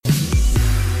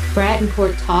Brad and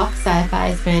Court Talk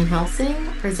Sci-Fi's Van Helsing,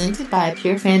 presented by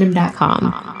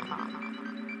PureFandom.com.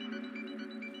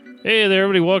 Hey there,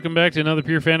 everybody. Welcome back to another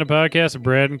Pure Fandom podcast of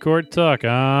Brad and Court Talk.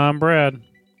 I'm Brad.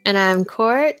 And I'm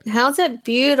Court. How's that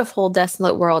beautiful,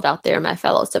 desolate world out there, my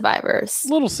fellow survivors?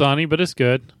 A little sunny, but it's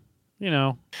good. You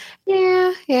know.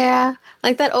 Yeah.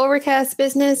 Like that overcast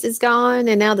business is gone,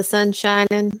 and now the sun's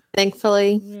shining,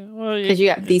 thankfully. Because you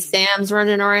got these Sams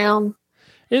running around.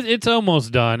 It's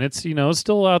almost done. It's it's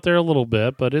still out there a little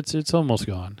bit, but it's almost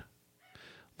gone.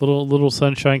 Little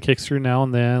sunshine kicks through now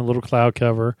and then. A little cloud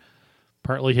cover,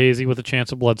 partly hazy with a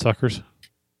chance of bloodsuckers.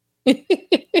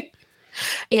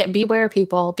 Yeah, beware,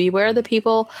 people. Beware the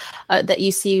people that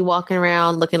you see walking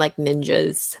around looking like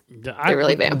ninjas. They're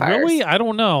really vampires. Really, I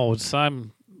don't know.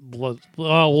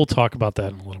 We'll talk about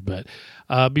that in a little bit.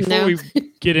 Before we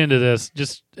get into this,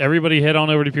 just everybody head on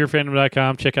over to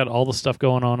purefandom.com. Check out all the stuff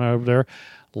going on over there.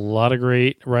 A lot of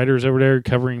great writers over there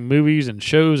covering movies and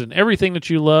shows and everything that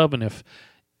you love. And if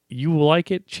you like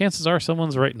it, chances are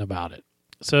someone's writing about it.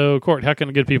 So, Court, how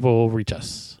can good people reach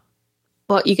us?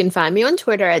 Well, you can find me on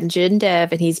Twitter at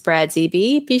JinDev, and he's Brad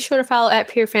ZB. Be sure to follow at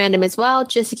Pure Fandom as well,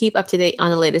 just to keep up to date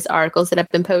on the latest articles that have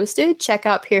been posted. Check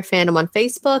out Pure Fandom on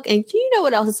Facebook. And do you know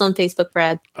what else is on Facebook,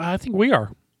 Brad? I think we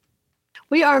are.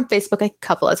 We are on Facebook a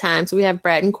couple of times. We have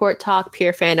Brad and Court Talk,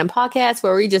 Pure Fandom Podcast,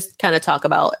 where we just kind of talk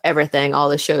about everything, all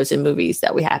the shows and movies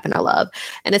that we happen to love.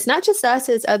 And it's not just us,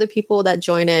 it's other people that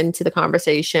join into the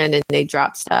conversation and they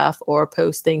drop stuff or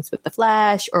post things with the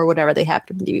Flash or whatever they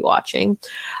happen to be watching.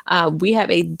 We have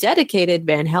a dedicated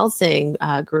Van Helsing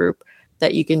group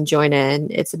that you can join in.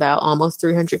 It's about almost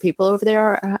 300 people over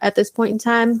there at this point in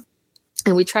time.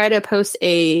 And we try to post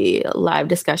a live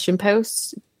discussion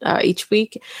post each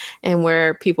week, and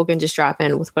where people can just drop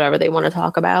in with whatever they want to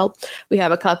talk about. We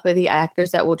have a couple of the actors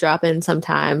that will drop in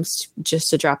sometimes just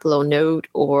to drop a little note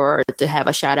or to have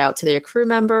a shout out to their crew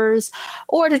members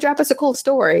or to drop us a cool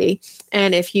story.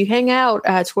 And if you hang out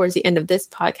towards the end of this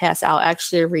podcast, I'll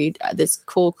actually read this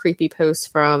cool, creepy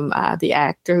post from the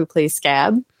actor who plays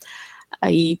Scab.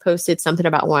 He posted something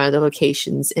about one of the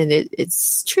locations, and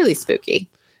it's truly spooky.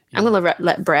 Yeah. I'm going to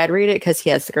let Brad read it because he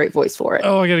has the great voice for it.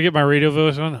 Oh, I got to get my radio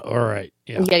voice on? All right.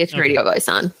 Yeah. You got to get your radio voice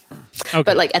on. Okay.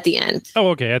 But like at the end. Oh,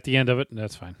 okay. At the end of it.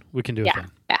 That's fine. We can do it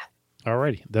then. Yeah. All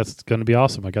righty. That's going to be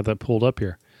awesome. I got that pulled up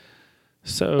here.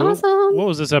 So awesome. What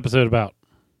was this episode about?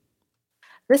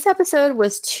 This episode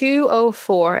was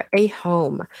 204, A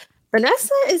Home.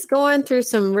 Vanessa is going through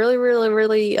some really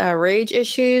rage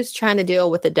issues, trying to deal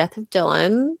with the death of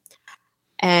Dylan.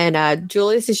 And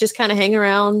Julius is just kind of hanging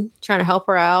around, trying to help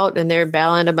her out, and they're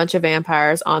battling a bunch of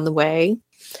vampires on the way.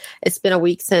 It's been a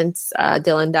week since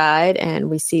Dylan died, and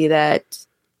we see that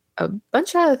a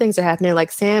bunch of other things are happening.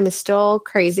 Like Sam is still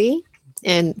crazy,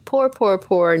 and poor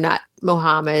not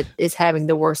Mohammed is having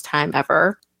the worst time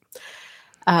ever.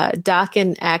 Doc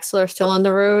and Axel are still on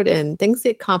the road, and things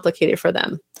get complicated for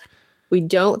them. We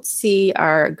don't see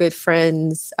our good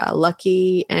friends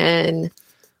Lucky and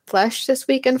Flesh this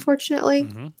week, unfortunately,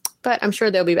 but I'm sure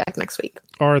they'll be back next week.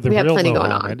 Or the we have real plenty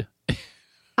Mohammed. Going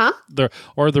on. Huh?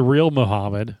 Or the real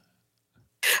Mohammed.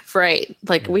 Right.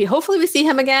 Like we hopefully see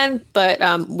him again, but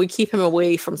we keep him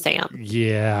away from Sam.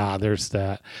 Yeah, there's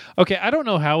that. Okay, I don't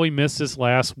know how we missed this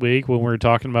last week when we were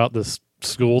talking about this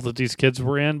school that these kids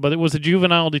were in, but it was a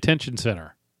juvenile detention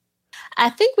center. I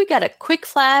think we got a quick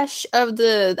flash of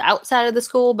the outside of the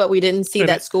school, but we didn't see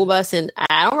that school bus, and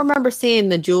I don't remember seeing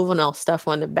the juvenile stuff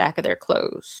on the back of their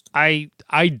clothes. I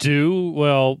do,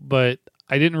 well, but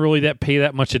I didn't really pay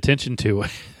that much attention to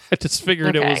it. I just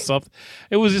figured it was something.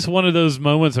 It was just one of those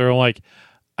moments where I'm like,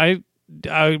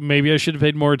 maybe I should have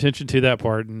paid more attention to that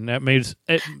part, and it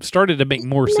started to make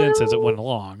more sense as it went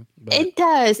along. But. It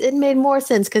does. It made more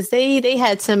sense because they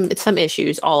had some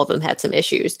issues. All of them had some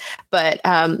issues, but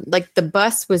like the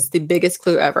bus was the biggest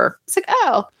clue ever. It's like,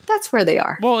 oh, that's where they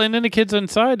are. Well, and then the kids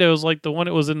inside, there was like the one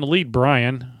that was in the lead,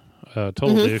 Brian,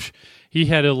 total douche. He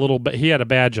had a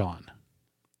badge on,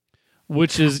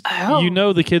 which is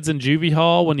the kids in juvie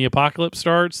hall when the apocalypse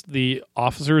starts. The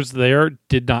officers there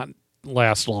did not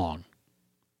last long.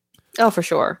 Oh, for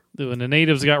sure. When the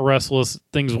natives got restless,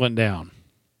 things went down.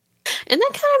 And that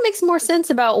kind of makes more sense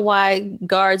about why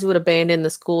guards would abandon the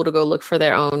school to go look for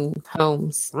their own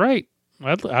homes. Right.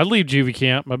 I'd leave juvie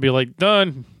camp. I'd be like,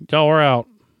 done. Y'all are out.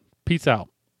 Peace out.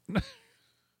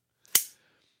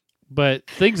 But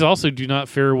things also do not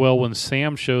fare well when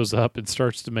Sam shows up and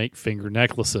starts to make finger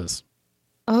necklaces.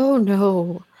 Oh,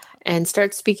 no. And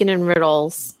starts speaking in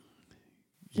riddles.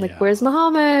 Like, where's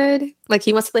Mohammed? Like,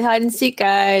 he wants to play hide and seek,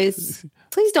 guys.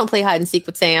 Please don't play hide and seek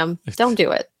with Sam. Don't do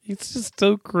it. It's just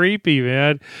so creepy,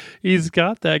 man. He's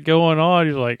got that going on.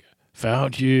 He's like,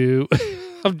 found you.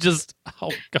 I'm just,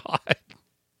 oh God.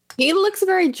 He looks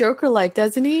very Joker-like,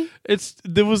 doesn't he?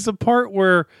 There was a part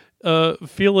where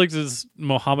Felix is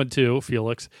Muhammad too.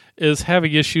 Felix is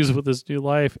having issues with his new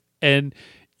life, and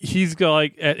he's got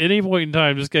like at any point in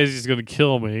time, this guy's just going to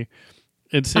kill me.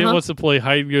 And Sam wants to play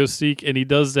hide and go seek, and he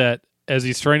does that as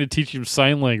he's trying to teach him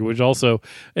sign language also,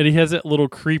 and he has that little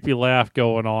creepy laugh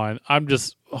going on. I'm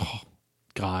just, oh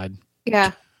God,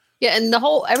 yeah. Yeah, and the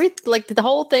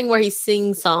whole thing where he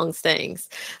sings things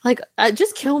like,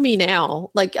 just kill me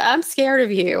now. Like, I'm scared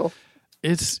of you.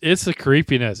 It's a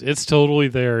creepiness. It's totally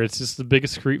there. It's just the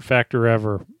biggest creep factor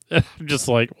ever. I'm just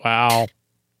like, wow.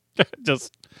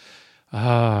 Just,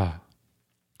 And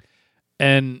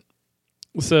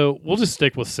so we'll just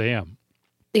stick with Sam.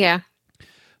 Yeah.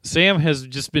 Sam has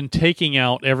just been taking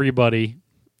out everybody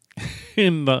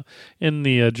in the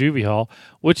juvie hall,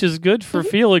 which is good for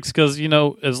Felix because,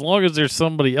 as long as there's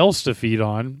somebody else to feed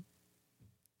on,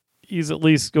 he's at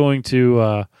least going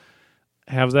to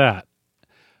have that.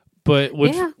 But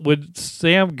when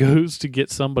Sam goes to get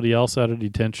somebody else out of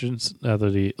detention, out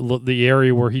of the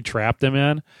area where he trapped them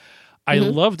in, I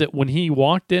loved it when he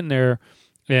walked in there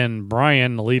and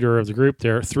Brian, the leader of the group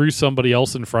there, threw somebody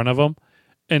else in front of him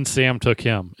and Sam took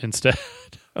him instead.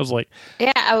 I was like...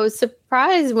 Yeah, I was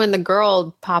surprised when the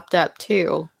girl popped up,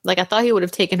 too. Like, I thought he would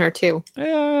have taken her, too.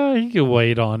 Yeah, he can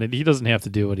wait on it. He doesn't have to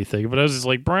do anything. But I was just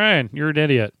like, Brian, you're an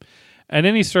idiot. And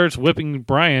then he starts whipping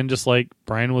Brian just like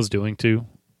Brian was doing to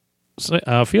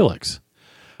Felix.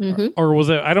 Or was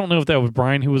it... I don't know if that was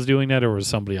Brian who was doing that or was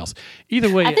somebody else.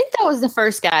 Either way... I think that was the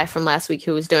first guy from last week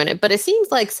who was doing it. But it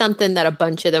seems like something that a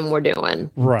bunch of them were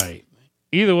doing. Right.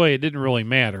 Either way, it didn't really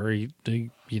matter. He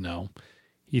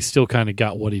still kind of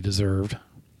got what he deserved.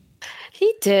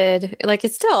 He did. Like,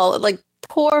 it's still, like,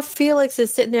 poor Felix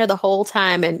is sitting there the whole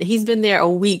time, and he's been there a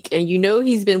week, and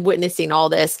he's been witnessing all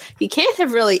this. He can't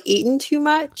have really eaten too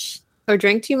much or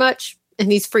drank too much, and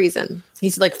he's freezing.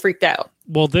 He's, like, freaked out.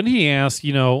 Well, then he asked,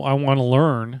 I want to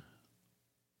learn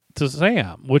to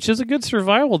Sam, which is a good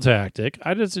survival tactic.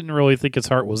 I just didn't really think his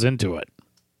heart was into it.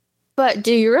 But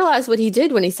do you realize what he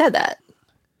did when he said that?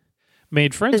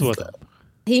 Made friends with him.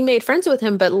 He made friends with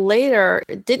him, but later,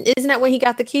 isn't that when he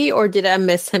got the key, or did I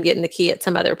miss him getting the key at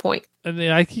some other point?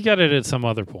 He got it at some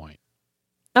other point.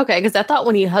 Okay, because I thought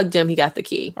when he hugged him, he got the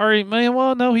key. All right,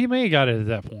 well, no, he may have got it at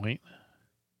that point.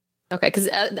 Okay, because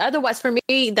otherwise for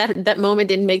me, that moment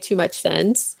didn't make too much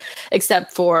sense,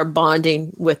 except for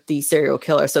bonding with the serial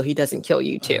killer so he doesn't kill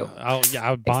you too.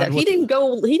 He didn't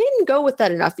go with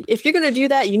that enough. If you're going to do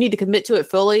that, you need to commit to it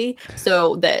fully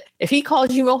so that if he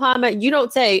calls you Mohammed, you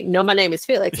don't say, no, my name is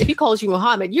Felix. If he calls you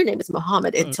Mohammed, your name is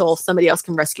Mohammed until somebody else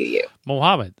can rescue you.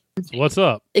 Mohammed, what's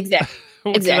up?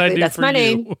 Exactly. Exactly. That's my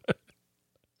name.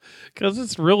 Because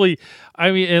it's really,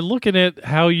 and looking at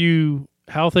how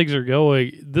things are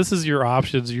going, this is your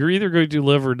options. You're either going to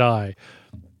live or die.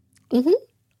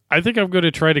 I think I'm going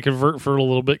to try to convert for a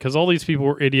little bit because all these people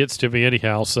were idiots to me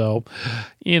anyhow. So,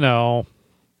 maybe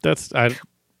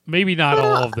not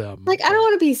all of them. Like, I don't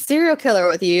want to be a serial killer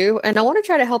with you, and I want to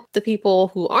try to help the people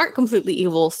who aren't completely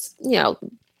evil,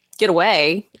 get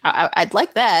away. I'd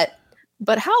like that.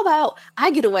 But how about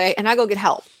I get away and I go get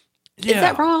help? Yeah. Is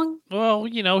that wrong? Well,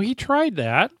 he tried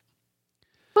that.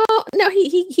 Well, no,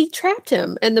 he trapped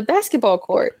him in the basketball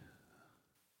court.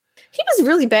 He was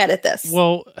really bad at this.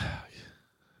 Well,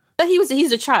 but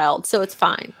he's a child, so it's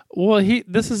fine. Well,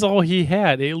 this is all he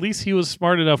had. At least he was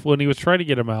smart enough when he was trying to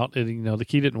get him out, and the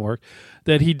key didn't work,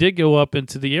 that he did go up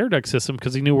into the air duct system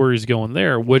because he knew where he's going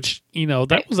there. Which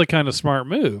that was a kind of smart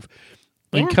move.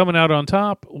 And coming out on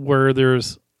top where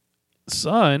there's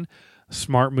sun,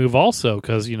 smart move also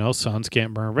because suns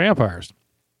can't burn vampires.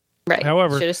 Right.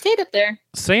 However, should have stayed up there.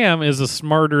 Sam is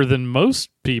smarter than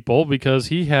most people because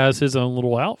he has his own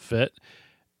little outfit,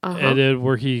 and then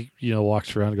where he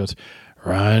walks around and goes,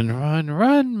 "Run, run,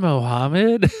 run,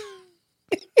 Mohammed."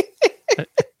 And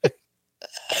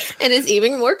it's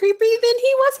even more creepy than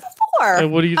he was before.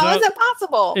 And how is that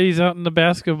possible? And he's out in the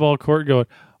basketball court going,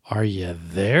 "Are you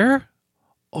there?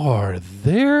 Or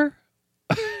there?"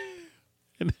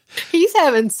 He's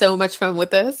having so much fun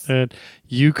with this. And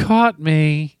you caught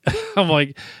me. I'm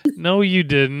like, no, you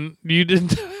didn't. You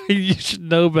didn't. You should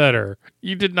know better.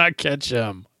 You did not catch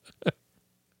him.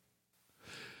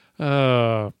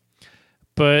 But,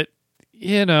 so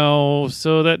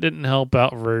that didn't help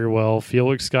out very well.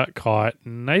 Felix got caught,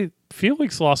 and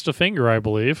Felix lost a finger, I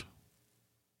believe.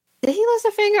 Did he lose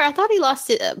a finger? I thought he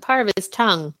lost part of his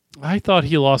tongue. I thought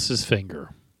he lost his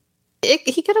finger.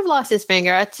 He could have lost his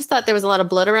finger. I just thought there was a lot of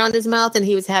blood around his mouth, and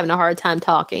he was having a hard time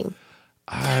talking.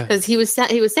 Because he was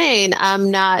saying, "I'm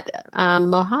not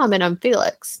Mohammed. I'm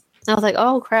Felix." I was like,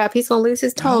 oh crap, he's gonna lose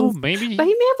his tongue. Oh, maybe, but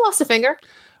he may have lost a finger.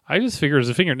 I just figured it was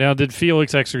a finger. Now, did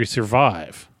Felix actually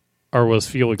survive, or was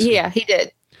Felix? Yeah, he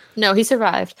did. No, he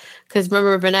survived because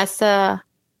remember Vanessa.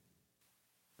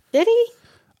 Did he?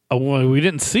 Oh, well, we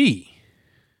didn't see.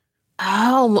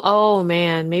 Oh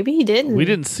man, maybe he didn't. We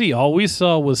didn't see. All we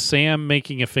saw was Sam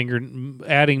making a finger,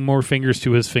 adding more fingers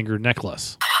to his finger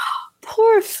necklace.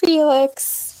 Poor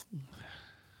Felix.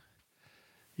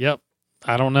 Yep.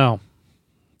 I don't know.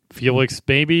 Felix,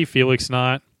 maybe. Felix,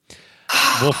 not.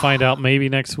 We'll find out maybe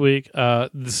next week.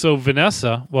 So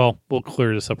Vanessa, well, we'll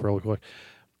clear this up real quick.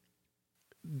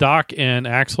 Doc and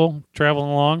Axel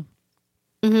traveling along.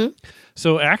 Mm-hmm.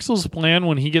 So Axel's plan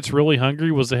when he gets really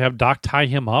hungry was to have Doc tie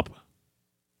him up.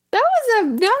 That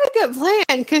was not a good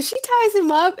plan because she ties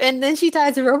him up and then she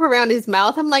ties a rope around his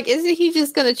mouth. I'm like, isn't he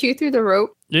just going to chew through the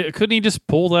rope? Yeah, couldn't he just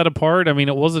pull that apart? I mean,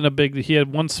 it wasn't a big... He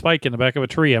had one spike in the back of a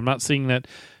tree. I'm not seeing that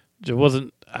it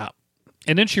wasn't...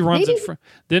 and then she runs in front...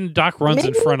 Then Doc runs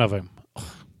in front of him.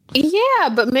 Yeah,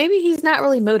 but maybe he's not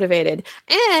really motivated.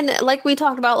 And like we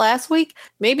talked about last week,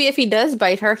 maybe if he does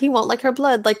bite her, he won't like her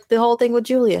blood, like the whole thing with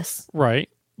Julius. Right.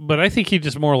 But I think he'd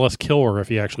just more or less kill her if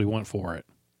he actually went for it.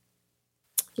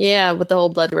 Yeah, with the whole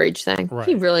blood rage thing. Right.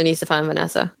 He really needs to find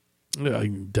Vanessa. Yeah,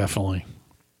 definitely.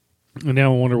 And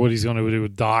now I wonder what he's going to do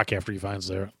with Doc after he finds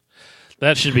her.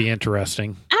 That should be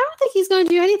interesting. I don't think he's going to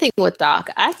do anything with Doc.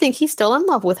 I think he's still in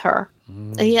love with her.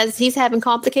 He's having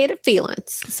complicated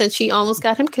feelings since she almost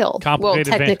got him killed. Well,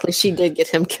 technically, she did get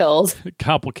him killed.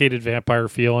 Complicated vampire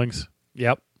feelings.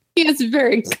 Yep. He has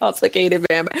very complicated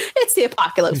vampire. It's the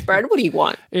apocalypse, Brad. What do you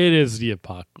want? It is the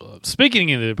apocalypse.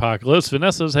 Speaking of the apocalypse,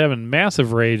 Vanessa's having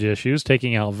massive rage issues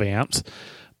taking out vamps,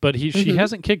 but she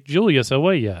hasn't kicked Julius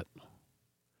away yet.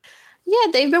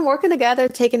 Yeah, they've been working together,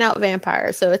 taking out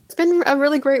vampires. So it's been a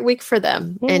really great week for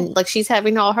them. Well, and like she's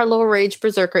having all her little rage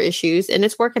berserker issues and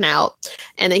it's working out.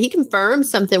 And then he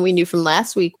confirms something we knew from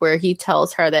last week where he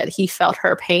tells her that he felt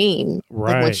her pain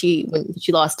like when she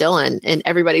lost Dylan, and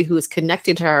everybody who was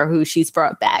connected to her, who she's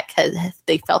brought back,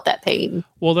 they felt that pain.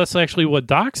 Well, that's actually what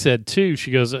Doc said too.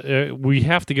 She goes, we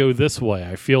have to go this way.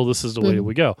 I feel this is the way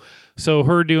we go. So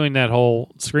her doing that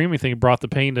whole screaming thing brought the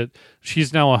pain that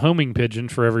she's now a homing pigeon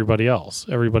for everybody else.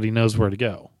 Everybody knows where to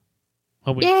go.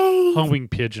 Homing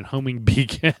pigeon, homing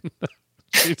beacon.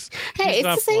 It's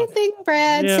the same thing,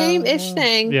 Brad. Yeah, same-ish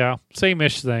thing. Yeah,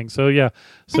 same-ish thing. So yeah,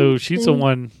 so she's the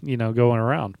one, going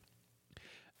around.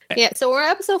 Yeah, so we're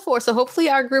episode 4. So hopefully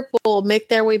our group will make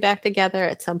their way back together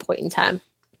at some point in time.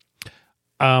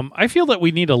 I feel that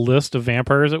we need a list of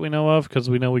vampires that we know of because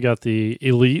we know we got the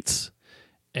elites.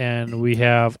 And we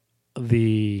have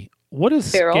what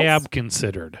is Ferals? Scab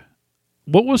considered?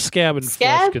 What was Scab and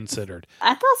Flesh considered?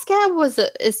 I thought Scab was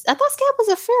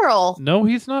a feral. No,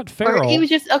 he's not feral. Or he was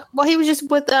just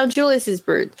with Julius's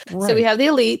brood. Right. So we have the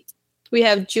elite, we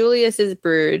have Julius's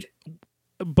brood.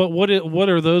 But what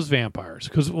are those vampires?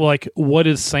 Because what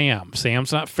is Sam?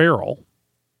 Sam's not feral.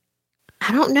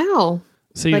 I don't know.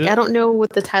 See, I don't know what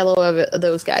the title of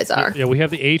those guys are. Yeah, we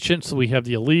have the ancients, we have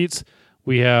the elites.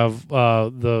 We have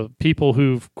the people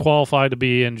who've qualified to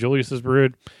be in Julius's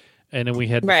brood, and then we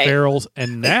had ferals,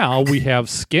 and now we have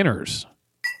Skinners.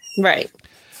 Right.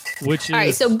 All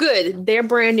right, so good. They're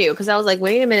brand new, because I was like,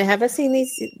 wait a minute, have I seen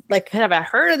these? Have I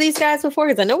heard of these guys before?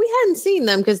 Because I know we hadn't seen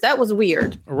them, because that was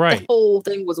weird. Right. The whole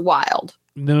thing was wild.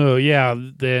 No, yeah.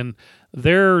 Then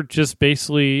they're just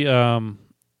basically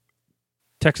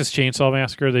Texas Chainsaw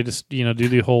Massacre. They just, do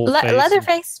the whole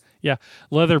Leatherface. Yeah,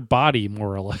 leather body,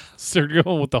 more or less. They're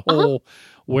going with the whole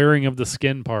wearing of the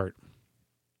skin part.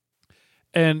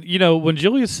 And, when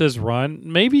Julius says run,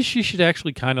 maybe she should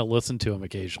actually kind of listen to him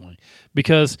occasionally.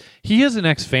 Because he is an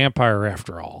ex-vampire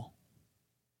after all.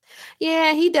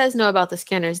 Yeah, he does know about the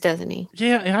Skinners, doesn't he?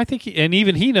 Yeah, I think, and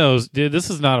even he knows, dude,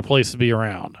 this is not a place to be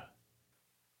around.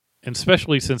 And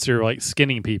especially since they're,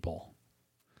 skinning people.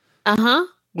 Uh-huh.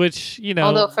 Which,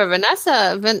 Although for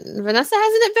Vanessa, Vanessa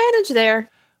has an advantage there.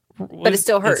 But it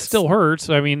still hurts. It still hurts.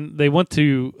 I mean, they went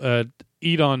to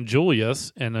eat on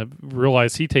Julius and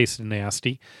realized he tasted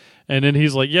nasty. And then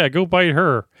he's like, yeah, go bite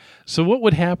her. So what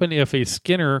would happen if a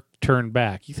Skinner turned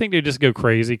back? You think they'd just go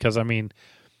crazy? Because, I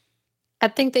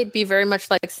think they'd be very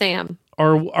much like Sam.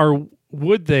 Or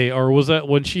would they? Or was that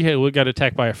when she got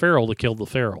attacked by a feral to kill the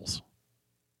ferals?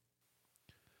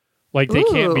 They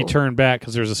can't be turned back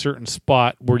because there's a certain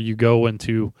spot where you go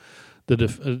into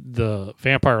the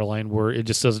vampire line where it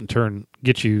just doesn't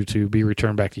get you to be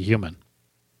returned back to human.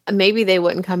 Maybe they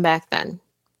wouldn't come back then.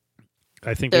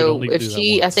 I think so.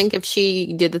 I think if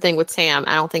she did the thing with Sam,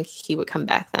 I don't think he would come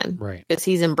back then. Right. Because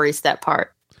he's embraced that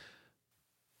part.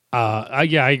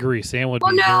 Yeah, I agree. Sam would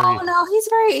Well, be no, he's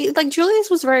very, like, Julius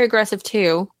was very aggressive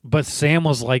too. But Sam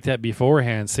was like that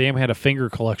beforehand. Sam had a finger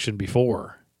collection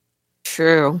before.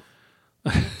 True.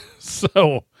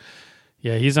 So,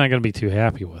 yeah, he's not going to be too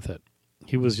happy with it.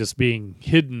 He was just being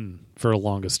hidden for the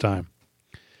longest time.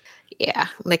 Yeah,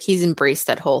 like he's embraced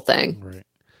that whole thing. Right.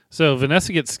 So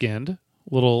Vanessa gets skinned.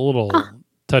 Little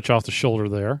touch off the shoulder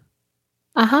there.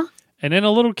 Uh-huh. And then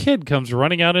a little kid comes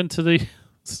running out into the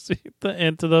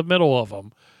into the middle of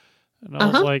them. And I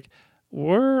was like,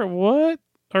 what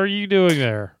are you doing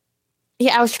there?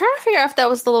 Yeah, I was trying to figure out if that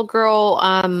was the little girl,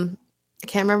 I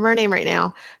can't remember her name right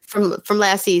now, from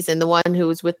last season, the one who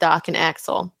was with Doc and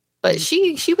Axel. But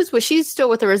she's still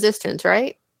with the Resistance,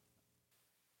 right?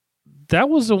 That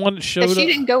was the one that showed up. She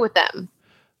didn't go with them.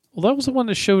 Well, that was the one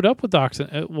that showed up with Doc.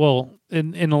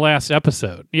 In the last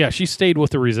episode. Yeah, she stayed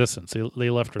with the Resistance. They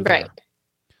left her there. Right.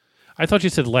 I thought you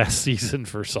said last season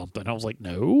for something. I was like,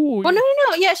 no. Well, no.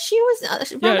 Yeah, she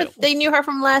was. They knew her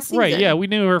from last season. Right, yeah, we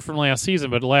knew her from last season,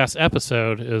 but the last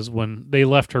episode is when they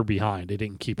left her behind. They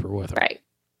didn't keep her with her.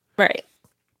 Right.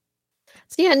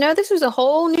 So, yeah, no, this was a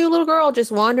whole new little girl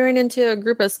just wandering into a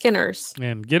group of Skinners.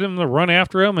 And get him to run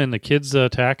after him, and the kids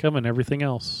attack him and everything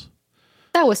else.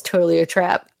 That was totally a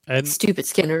trap. And stupid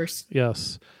Skinners.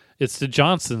 Yes. It's the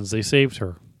Johnsons. They saved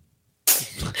her.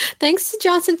 Thanks to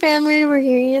Johnson Family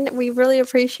Reunion. We really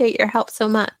appreciate your help so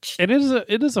much. And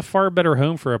it is a far better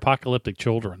home for apocalyptic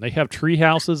children. They have tree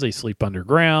houses. They sleep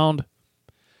underground.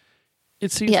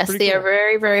 It seems yes, they cool. are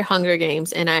very, very Hunger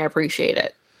Games, and I appreciate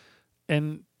it.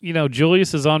 And,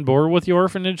 Julius is on board with the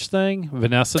orphanage thing.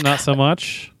 Vanessa, not so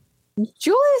much.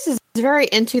 Julius is very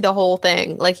into the whole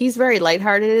thing. Like, he's very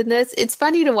lighthearted in this. It's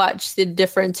funny to watch the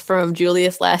difference from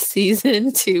Julius last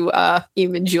season to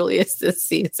even Julius this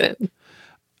season.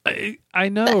 I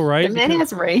know, right? The man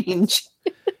has range.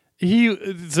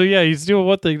 He's doing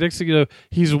one thing. Next thing you know,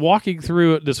 he's walking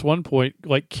through at this one point,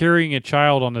 like carrying a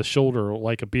child on his shoulder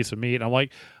like a piece of meat. And I'm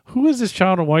like, who is this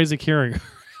child and why is he carrying her?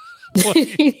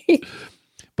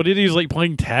 But then he's like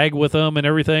playing tag with him and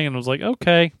everything. And I was like,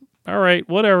 okay, all right,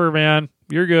 whatever, man.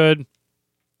 You're good.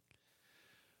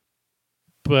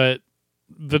 But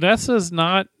Vanessa's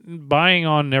not buying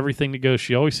on everything that goes.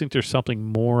 She always thinks there's something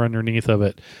more underneath of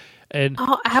it. And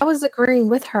I was agreeing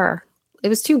with her. It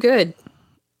was too good.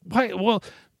 Why? Well,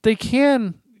 they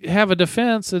can have a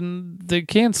defense and they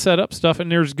can set up stuff,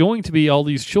 and there's going to be all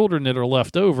these children that are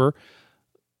left over.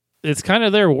 It's kind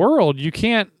of their world. You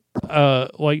can't,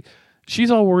 she's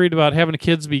all worried about having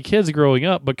kids be kids growing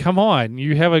up, but come on,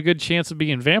 you have a good chance of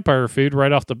being vampire food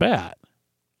right off the bat.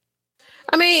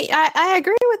 I mean, I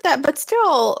agree with that, but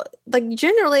still, like,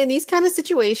 generally in these kind of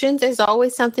situations, there's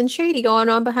always something shady going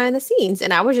on behind the scenes.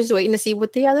 And I was just waiting to see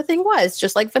what the other thing was,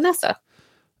 just like Vanessa.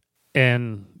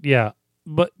 And yeah,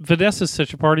 but Vanessa's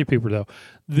such a party pooper, though.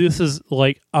 This is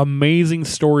like amazing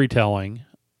storytelling,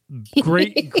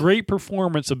 great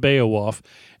performance of Beowulf.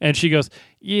 And she goes,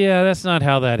 yeah, that's not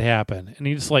how that happened. And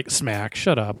he's like, smack,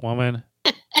 shut up, woman.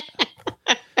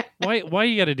 Why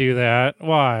you got to do that?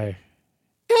 Why?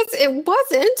 Because it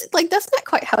wasn't. Like, that's not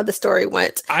quite how the story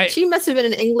went. She must have been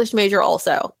an English major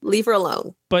also. Leave her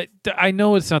alone. But I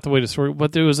know it's not the way the story,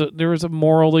 but there was a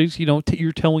moral,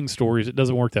 you're telling stories. It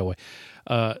doesn't work that way.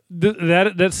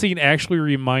 That scene actually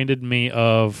reminded me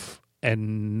of,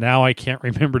 and now I can't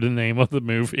remember the name of the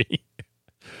movie.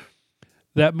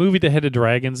 That movie that had the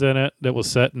dragons in it that was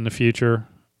set in the future.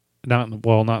 Not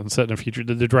set in the future.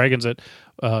 The dragons that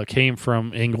came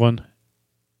from England.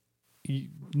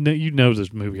 You know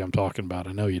this movie I'm talking about.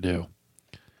 I know you do.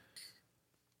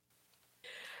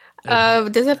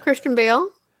 Does it have Christian Bale?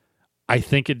 I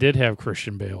think it did have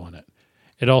Christian Bale in it.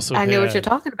 It also I know what you're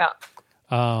talking about.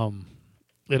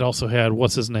 It also had,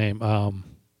 what's his name?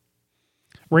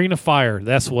 Reign of Fire.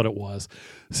 That's what it was.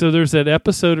 So there's that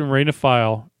episode in Reign of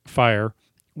Fire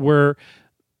where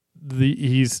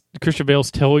Christian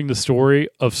Bale's telling the story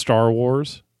of Star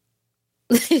Wars.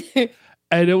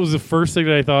 And it was the first thing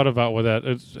that I thought about with that.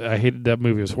 I hated that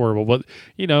movie. It was horrible. But,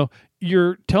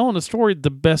 you're telling a story the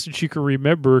best that you can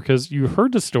remember because you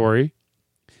heard the story.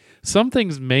 Some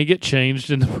things may get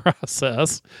changed in the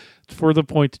process for the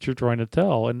point that you're trying to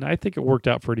tell. And I think it worked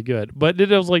out pretty good. But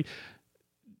I was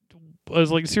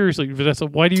like, seriously, Vanessa,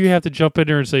 why do you have to jump in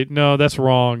there and say, no, that's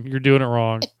wrong. You're doing it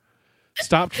wrong.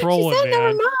 Stop trolling, she said,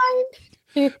 man.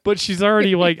 Never mind. But she's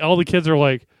already like, all the kids are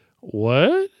like,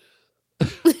 what?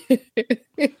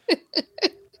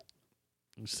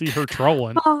 You see her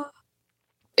trolling.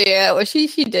 Yeah, well, she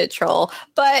did troll,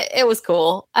 but it was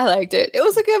cool. I liked it. It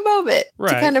was a good moment to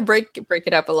kind of break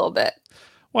it up a little bit.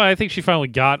 Well, I think she finally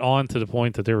got on to the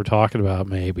point that they were talking about.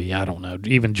 Maybe, I don't know.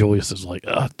 Even Julius is like,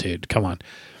 "Oh, dude, come on."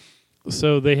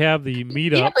 So they have the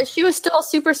meetup. Yeah, but she was still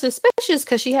super suspicious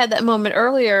because she had that moment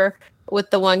earlier with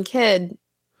the one kid.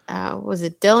 Was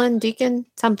it Dylan Deacon?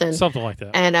 Something like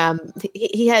that. And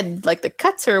he had like the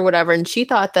cuts or whatever, and she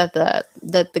thought that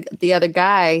the other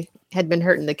guy had been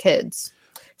hurting the kids.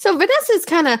 So Vanessa's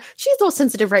she's a little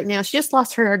sensitive right now. She just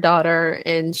lost her daughter,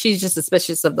 and she's just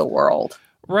suspicious of the world.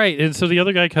 Right. And so the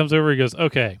other guy comes over and goes,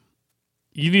 okay,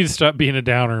 you need to stop being a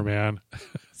downer, man.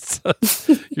 So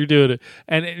you're doing it.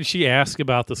 And she asks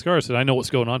about the scars. And I know what's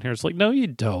going on here. It's like, no, you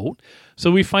don't.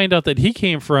 So we find out that he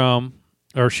came from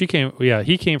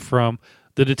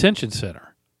the detention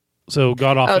center. So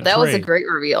got off. Oh, that was a great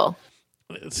reveal.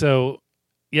 So,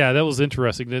 yeah, that was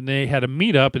interesting. Then they had a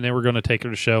meetup, and they were going to take her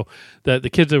to show that the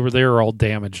kids over there are all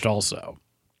damaged also.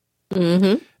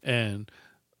 Mm-hmm. And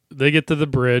they get to the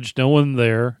bridge, no one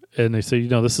there, and they say,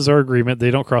 this is our agreement.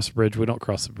 They don't cross the bridge. We don't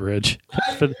cross the bridge.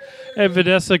 And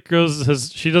Vanessa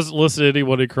says she doesn't listen to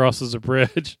anyone who crosses the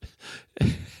bridge.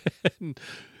 And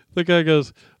the guy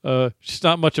goes, she's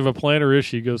not much of a planner, is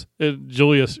she? He goes,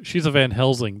 Julius, she's a Van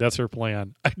Helsing. That's her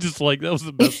plan. I just that was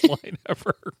the best line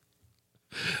ever.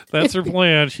 That's her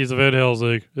plan. She's a Van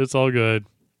Helsing. It's all good.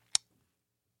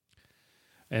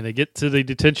 And they get to the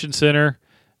detention center,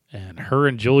 and her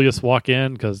and Julius walk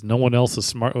in because no one else is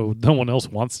smart. No one else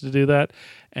wants to do that.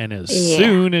 And as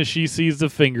soon as she sees the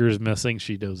fingers missing,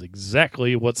 she knows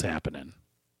exactly what's happening.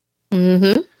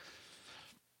 Mm-hmm.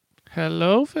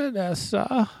 Hello,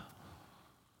 Vanessa.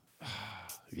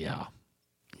 Yeah.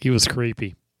 He was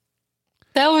creepy.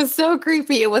 That was so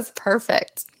creepy. It was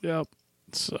perfect. Yep.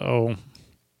 So,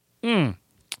 I'm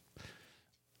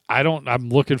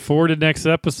looking forward to next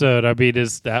episode. I mean,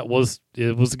 it was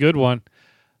a good one.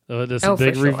 That's a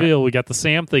big reveal. Sure. We got the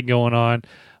Sam thing going on.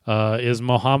 Is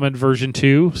Mohammed version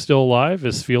 2 still alive?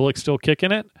 Is Felix still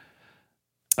kicking it?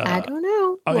 I don't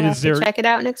know. We'll have to check it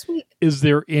out next week. Is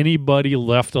there anybody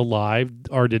left alive,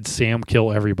 or did Sam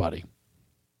kill everybody?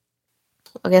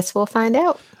 I guess we'll find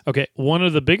out. Okay, one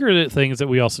of the bigger things that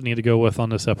we also need to go with on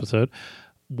this episode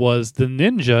was the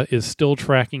ninja is still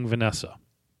tracking Vanessa.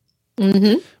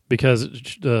 Mm-hmm. Because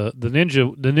the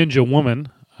ninja woman,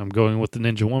 I'm going with the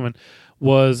ninja woman,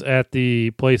 was at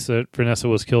the place that Vanessa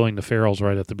was killing the ferals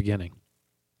right at the beginning.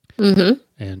 Mm-hmm.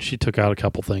 And she took out a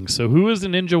couple things. So who is the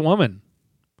ninja woman?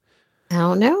 I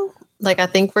don't know. I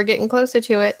think we're getting closer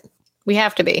to it. We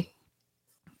have to be.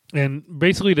 And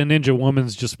basically the ninja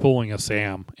woman's just pulling a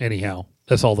Sam anyhow.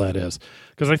 That's all that is.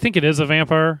 Because I think it is a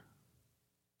vampire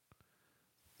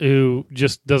who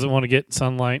just doesn't want to get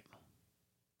sunlight.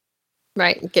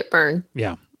 Right. Get burned.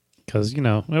 Yeah. Because,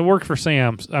 it worked for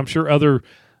Sam. I'm sure other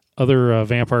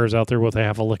vampires out there with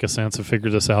half a lick of sense have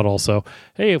figured this out also.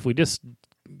 Hey, if we just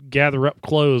gather up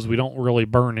clothes, we don't really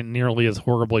burn it nearly as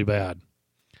horribly bad.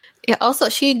 Yeah, also,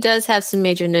 she does have some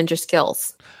major ninja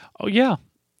skills. Oh, yeah.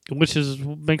 Which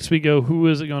makes me go, who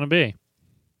is it going to be?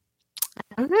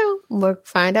 I don't know. We'll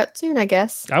find out soon, I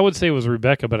guess. I would say it was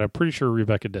Rebecca, but I'm pretty sure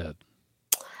Rebecca did.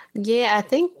 Yeah, I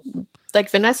think, like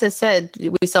Vanessa said,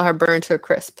 we saw her burn to a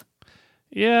crisp.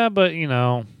 Yeah, but,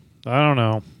 I don't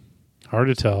know. Hard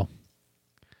to tell.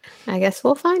 I guess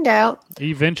we'll find out.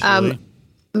 Eventually.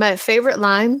 My favorite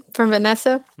line from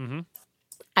Vanessa,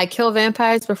 I kill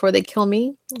vampires before they kill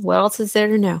me. What else is there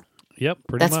to know? Yep,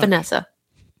 pretty much. That's Vanessa.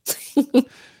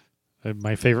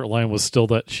 My favorite line was still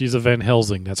that she's a Van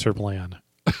Helsing. That's her plan.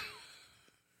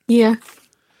 Yeah.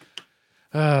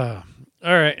 All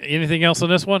right. Anything else on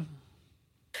this one?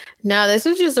 No, this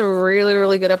was just a really,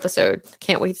 really good episode.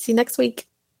 Can't wait to see next week.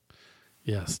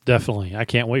 Yes, definitely. I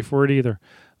can't wait for it either.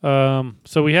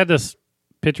 So we had this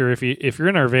picture. If you're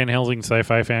in our Van Helsing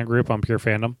sci-fi fan group on Pure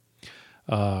Fandom,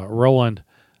 Roland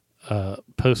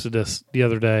posted this the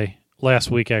other day,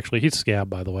 last week actually. He's Scab,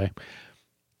 by the way,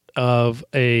 of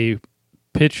a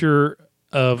picture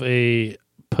of a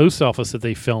post office that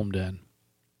they filmed in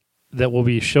that will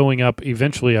be showing up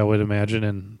eventually, I would imagine,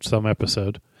 in some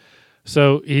episode.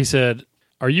 So he said,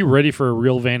 "Are you ready for a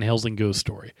real Van Helsing ghost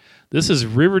story? This is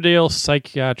Riverdale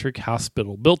Psychiatric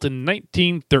Hospital, built in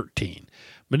 1913.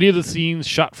 Many of the scenes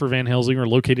shot for Van Helsing are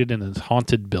located in this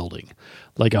haunted building.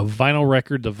 Like a vinyl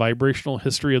record, the vibrational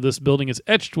history of this building is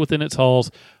etched within its halls,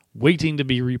 waiting to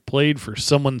be replayed for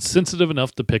someone sensitive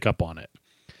enough to pick up on it.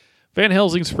 Van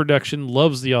Helsing's production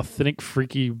loves the authentic,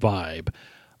 freaky vibe.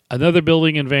 Another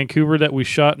building in Vancouver that we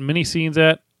shot many scenes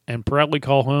at and proudly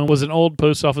call home was an old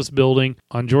post office building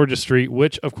on Georgia Street,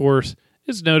 which, of course,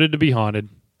 is noted to be haunted.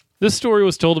 This story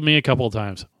was told to me a couple of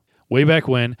times. Way back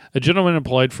when, a gentleman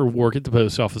applied for work at the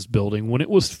post office building when it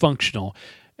was functional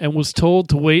and was told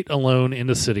to wait alone in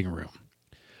the sitting room.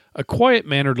 A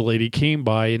quiet-mannered lady came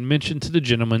by and mentioned to the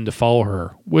gentleman to follow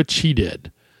her, which he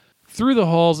did. Through the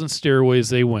halls and stairways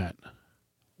they went.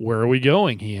 "Where are we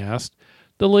going?" he asked.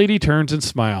 The lady turns and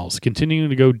smiles, continuing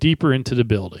to go deeper into the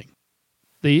building.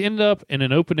 They end up in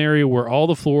an open area where all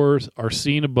the floors are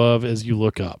seen above as you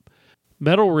look up.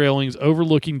 Metal railings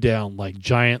overlooking down like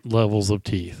giant levels of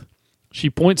teeth. She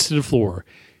points to the floor.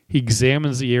 He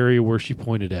examines the area where she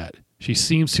pointed at. She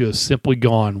seems to have simply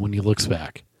gone when he looks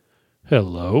back.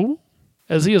 "Hello?"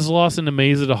 As he is lost in the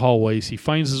maze of the hallways, he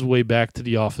finds his way back to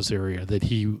the office area that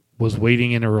he was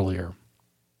waiting in earlier.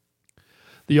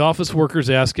 The office workers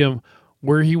ask him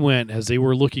where he went as they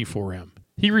were looking for him.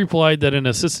 He replied that an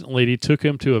assistant lady took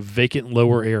him to a vacant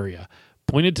lower area,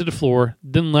 pointed to the floor,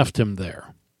 then left him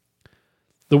there.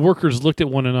 The workers looked at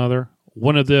one another.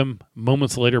 One of them,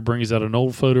 moments later, brings out an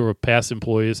old photo of past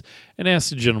employees and asks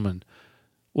the gentleman,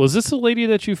 "Was this the lady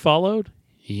that you followed?"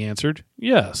 He answered,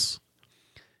 "Yes."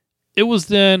 It was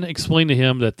then explained to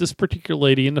him that this particular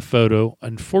lady in the photo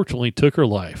unfortunately took her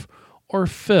life, or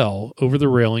fell over the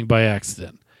railing by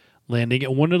accident, landing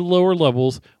at one of the lower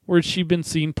levels where she'd been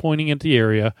seen pointing at the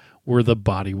area where the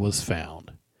body was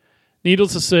found.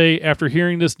 Needless to say, after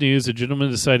hearing this news, the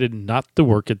gentleman decided not to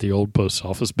work at the old post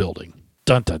office building.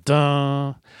 Dun dun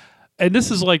dun. And this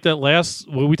is like that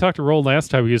when we talked to Roll last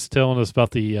time, he was telling us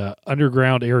about the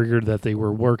underground area that they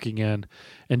were working in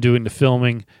and doing the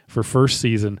filming for first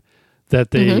season,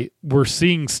 that they were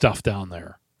seeing stuff down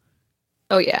there.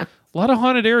 Oh, yeah. A lot of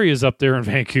haunted areas up there in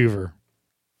Vancouver.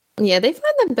 Yeah, they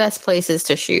find the best places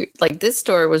to shoot. Like, this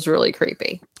story was really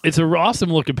creepy. It's an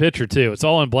awesome looking picture, too. It's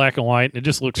all in black and white. It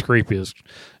just looks creepy.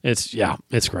 It's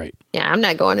great. Yeah, I'm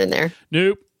not going in there.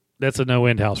 Nope. That's a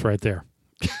no-end house right there.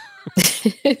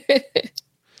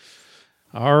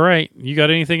 All right. You got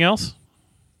anything else?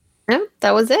 No,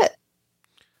 that was it.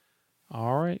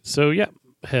 All right. So, yeah.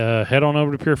 Head on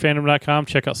over to purefandom.com.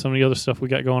 Check out some of the other stuff we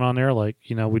got going on there. Like,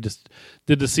 we just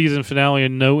did the season finale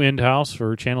in No End House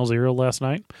for Channel Zero last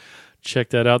night. Check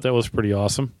that out. That was pretty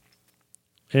awesome.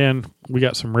 And we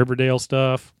got some Riverdale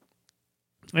stuff.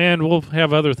 And we'll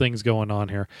have other things going on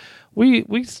here.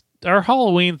 Our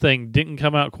Halloween thing didn't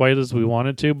come out quite as we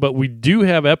wanted to, but we do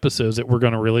have episodes that we're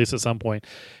going to release at some point.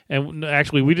 And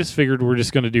actually, we just figured we're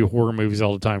just going to do horror movies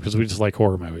all the time because we just like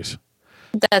horror movies.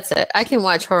 That's it. I can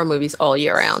watch horror movies all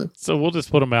year round. So we'll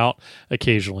just put them out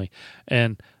occasionally.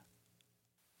 And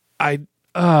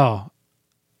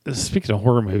speaking of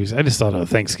horror movies, I just thought of a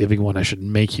Thanksgiving one I should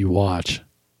make you watch.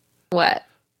 What?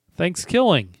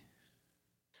 Thanksgiving.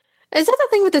 Is that the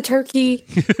thing with the turkey?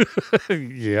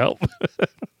 Yep.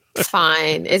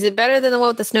 Fine. Is it better than the one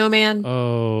with the snowman?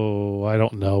 Oh, I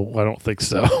don't know. I don't think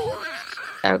so.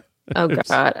 Oh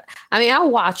God. I mean, I'll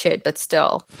watch it, but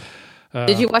still.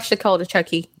 Did you watch the Call to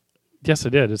Chucky? Yes, I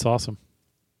did. It's awesome.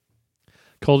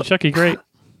 Call to Chucky, great.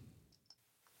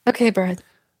 Okay, Brad.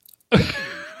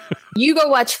 You go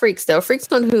watch Freaks, though. Freaks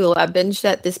on Hulu. I binged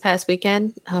that this past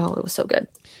weekend. Oh, it was so good.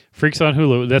 Freaks on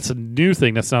Hulu. That's a new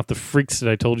thing. That's not the Freaks that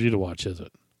I told you to watch, is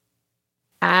it?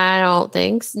 I don't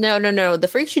think so. No. The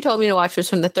Freaks you told me to watch was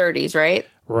from the 30s, right?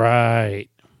 Right.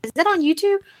 Is that on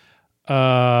YouTube?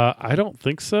 I don't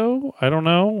think so. I don't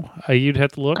know. You'd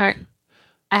have to look. All right.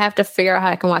 I have to figure out how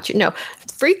I can watch it. No,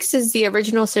 Freaks is the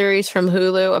original series from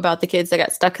Hulu about the kids that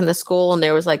got stuck in the school and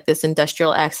there was like this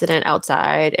industrial accident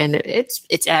outside, and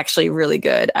it's actually really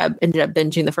good. I ended up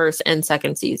binging the first and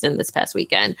second season this past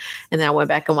weekend, and then I went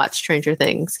back and watched Stranger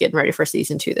Things, getting ready for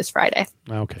season 2 this Friday.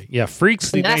 Okay, yeah,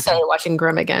 Freaks. And then I started watching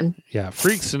Grimm again. Yeah,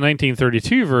 Freaks, the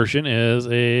 1932 version is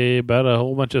about a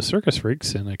whole bunch of circus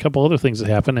freaks and a couple other things that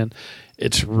happen, and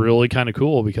it's really kind of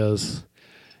cool because.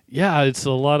 Yeah, it's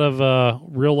a lot of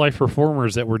real life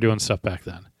performers that were doing stuff back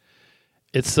then.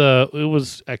 It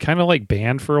was kind of like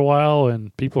banned for a while,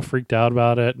 and people freaked out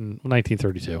about it. In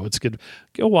 1932, it's good.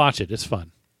 Go watch it; it's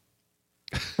fun.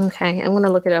 Okay, I'm going to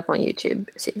look it up on YouTube,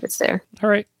 see if it's there. All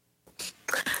right.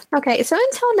 Okay, so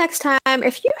until next time,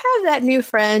 if you have that new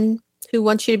friend who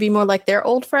wants you to be more like their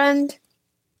old friend,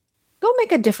 go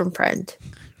make a different friend.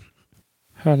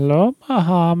 Hello,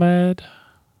 Muhammad.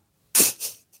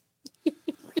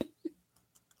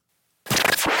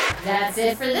 That's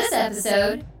it for this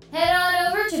episode. Head on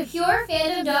over to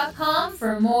purefandom.com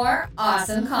for more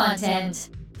awesome content.